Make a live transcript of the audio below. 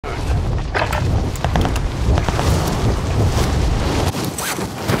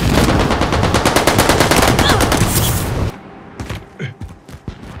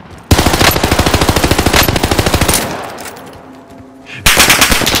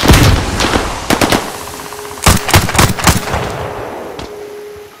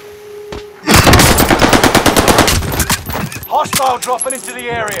Hostile dropping into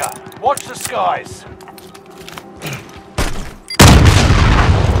the area. Watch the skies.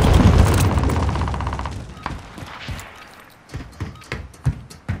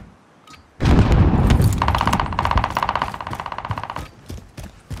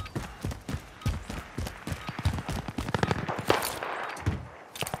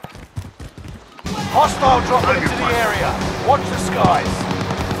 Hostile dropping into the area. Watch the skies.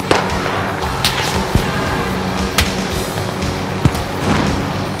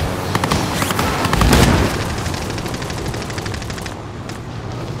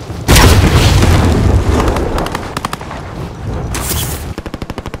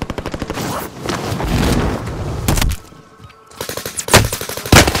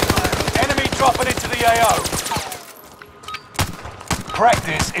 Enemy dropping into the AO.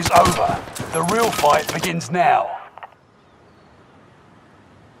 Practice is over. The real fight begins now.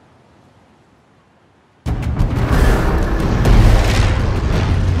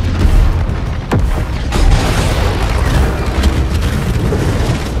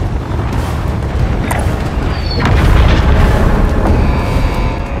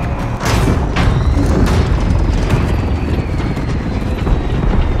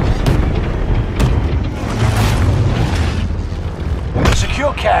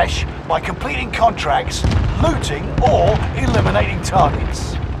 Secure cash by completing contracts, looting, or eliminating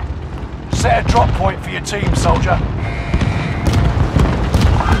targets. Set a drop point for your team, soldier.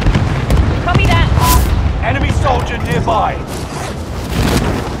 Copy that. Enemy soldier nearby.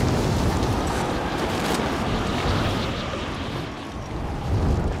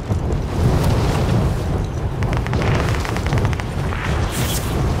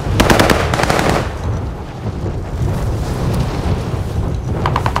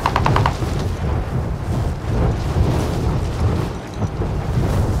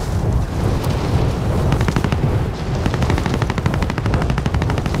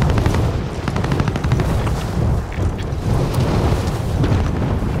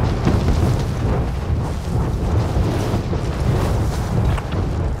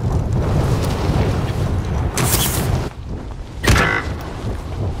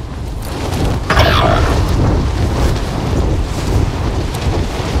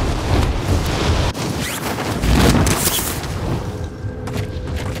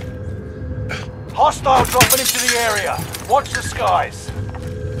 Hostile dropping into the area. Watch the skies.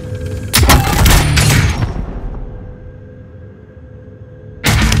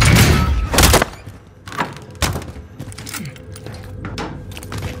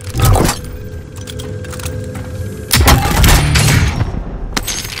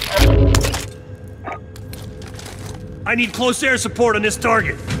 I need close air support on this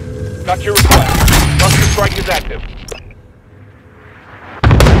target. Got your request. Cluster strike is active.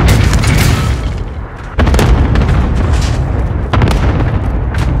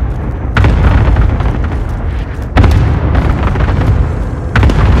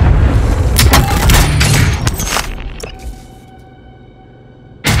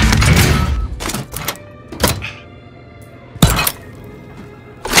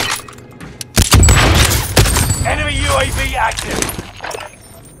 Enemy UAV active.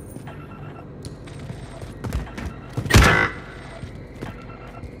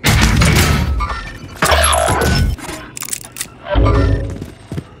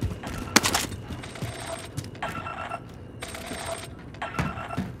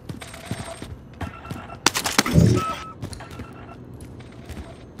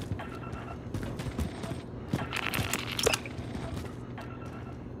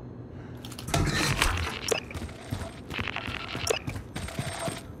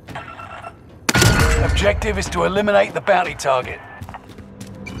 Objective is to eliminate the bounty target.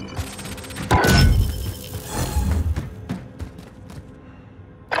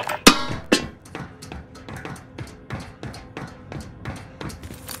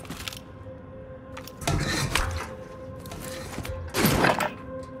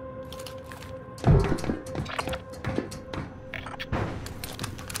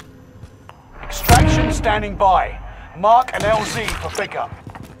 Extraction standing by. Mark an LZ for pickup.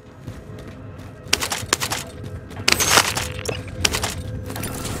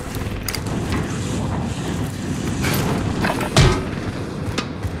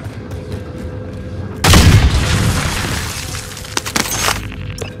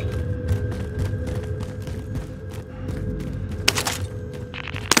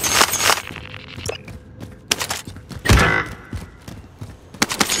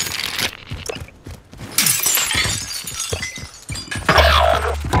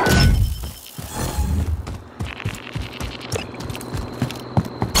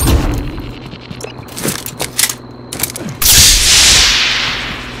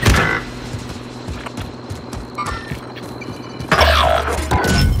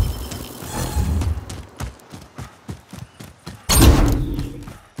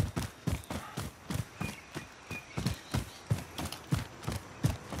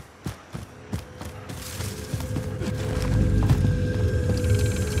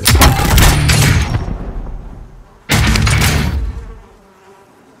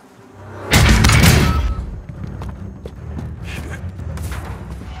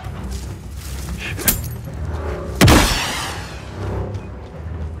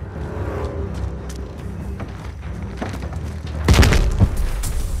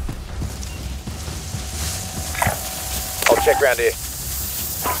 check round here.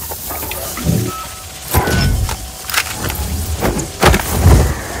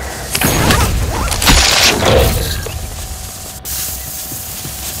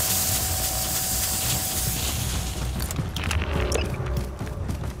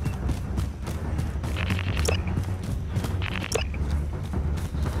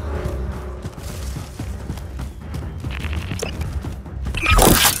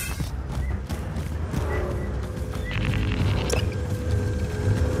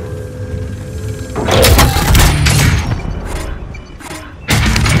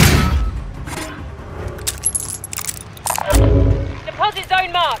 Deposit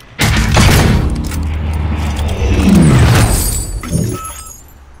zone marked.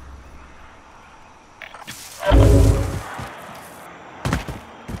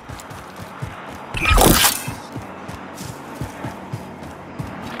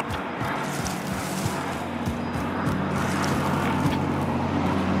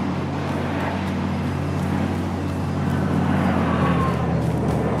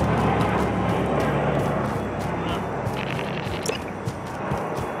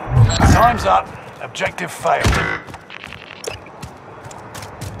 Time's up. Objective failed.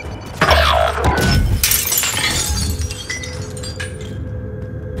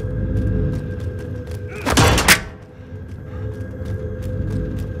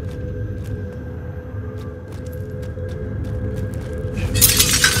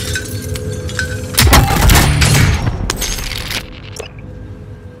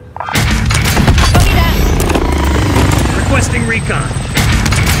 Copy that. Requesting recon.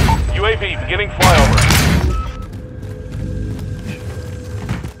 UAV beginning flyover.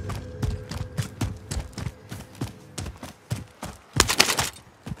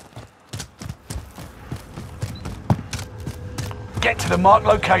 Get to the marked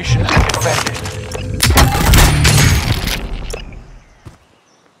location and defend it.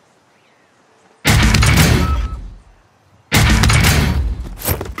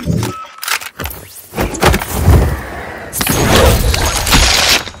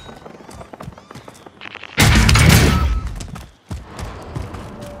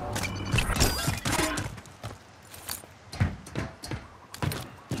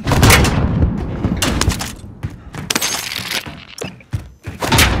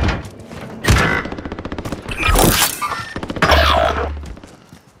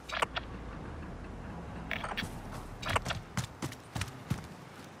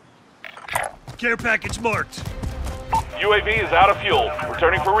 Care package marked. UAV is out of fuel.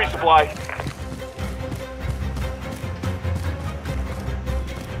 Returning for resupply.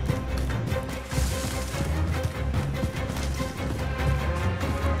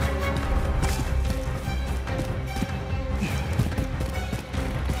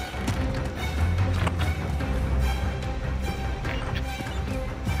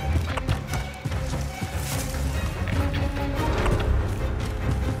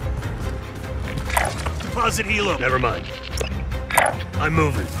 Deposit helo. Never mind. I'm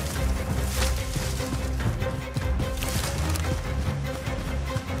moving.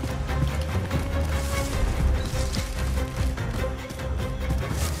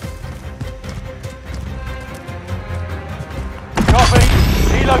 Copy.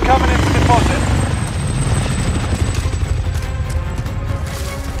 Helo coming in for deposit.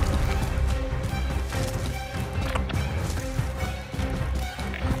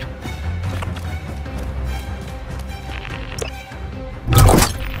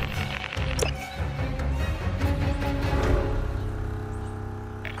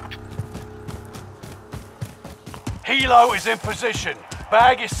 Helo is in position.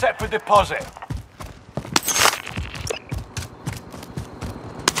 Bag is set for deposit.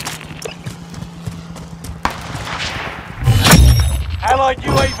 Allied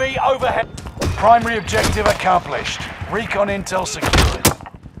UAV overhead. Primary objective accomplished. Recon intel secured.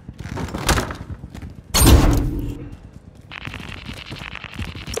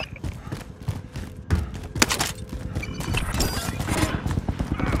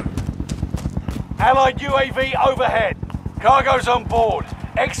 Allied UAV overhead. Cargo's on board.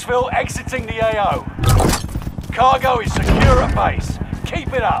 Exfil exiting the AO. Cargo is secure at base.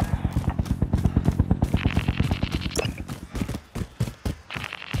 Keep it up.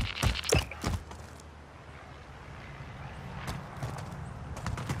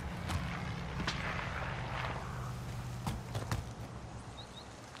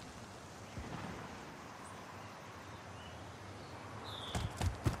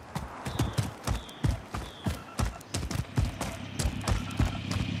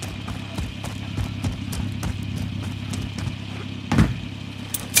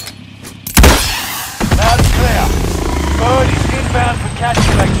 cash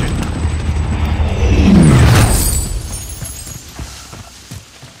collection.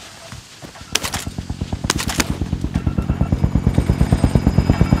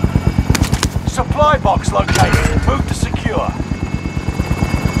 Supply box located. Move to secure.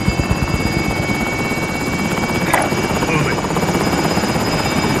 Moving.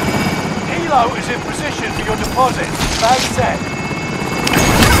 Helo is in position for your deposit. Bag set.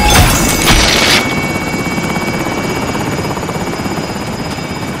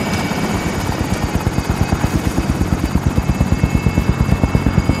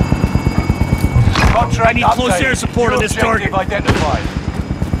 I need close air support on this target. Identified.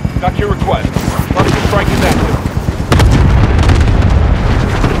 Got your request. Cluster strike is active.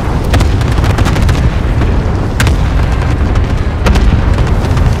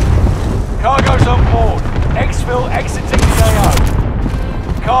 Cargo's on board. Exfil exiting the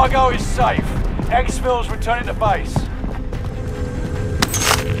AO. Cargo is safe. Exfil's returning to base.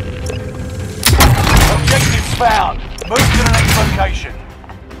 Objectives found. Move to the next location.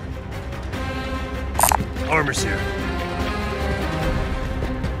 Armor's here.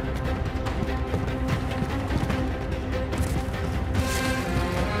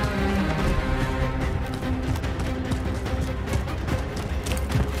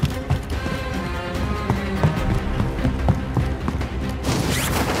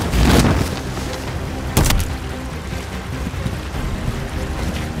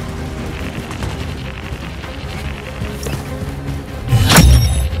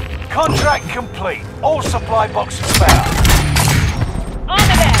 Contract complete. All supply boxes found.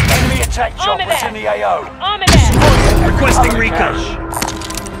 Armor there! Enemy attack Armor choppers there. in the AO. Armor there! Destroy it and Requesting recover the recon.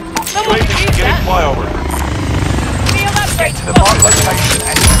 cash. Someone UAV can use beginning that! flyover. Field Get upgrade to the marked spotted. location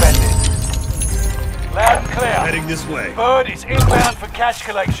and defend it. Loud and clear. Heading this way. Bird is inbound for cash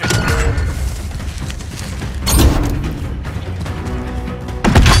collection.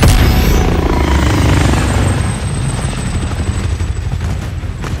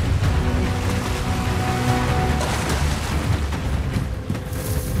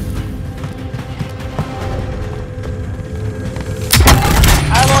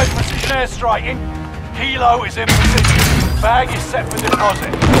 Allied precision airstrike in. Helo is in position. Bag is set for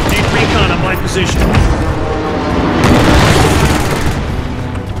deposit. Need recon on my position.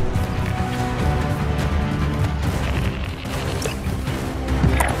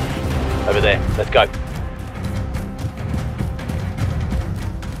 Over there. Let's go.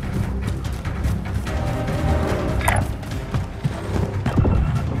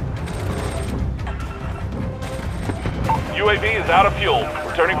 UAV is out of fuel.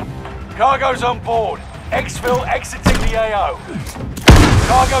 Returning. Cargo's on board. Exfil exiting the AO.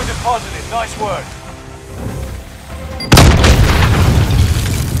 Cargo deposited. Nice work.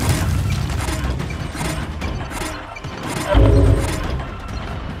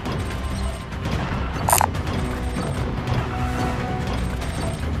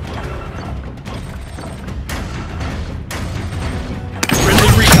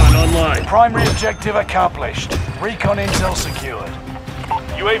 Friendly recon online. Primary objective accomplished. Recon intel secured.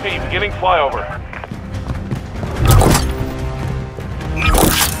 UAV beginning flyover.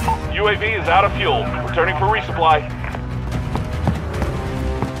 UAV is out of fuel. Returning for resupply.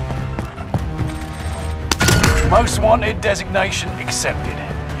 Most wanted designation accepted.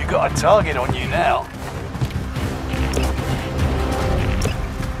 You got a target on you now.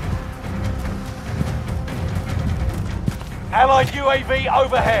 Allied UAV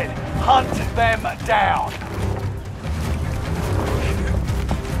overhead. Hunt them down.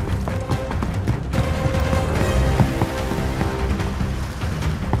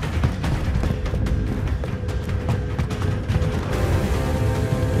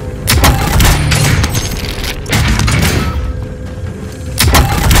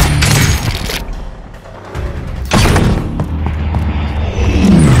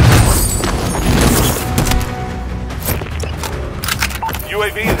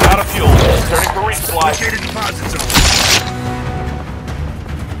 UAV is out of fuel. Returning for resupply. Located deposit zone.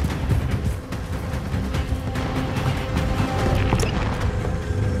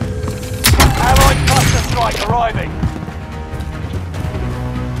 Allied cluster strike arriving.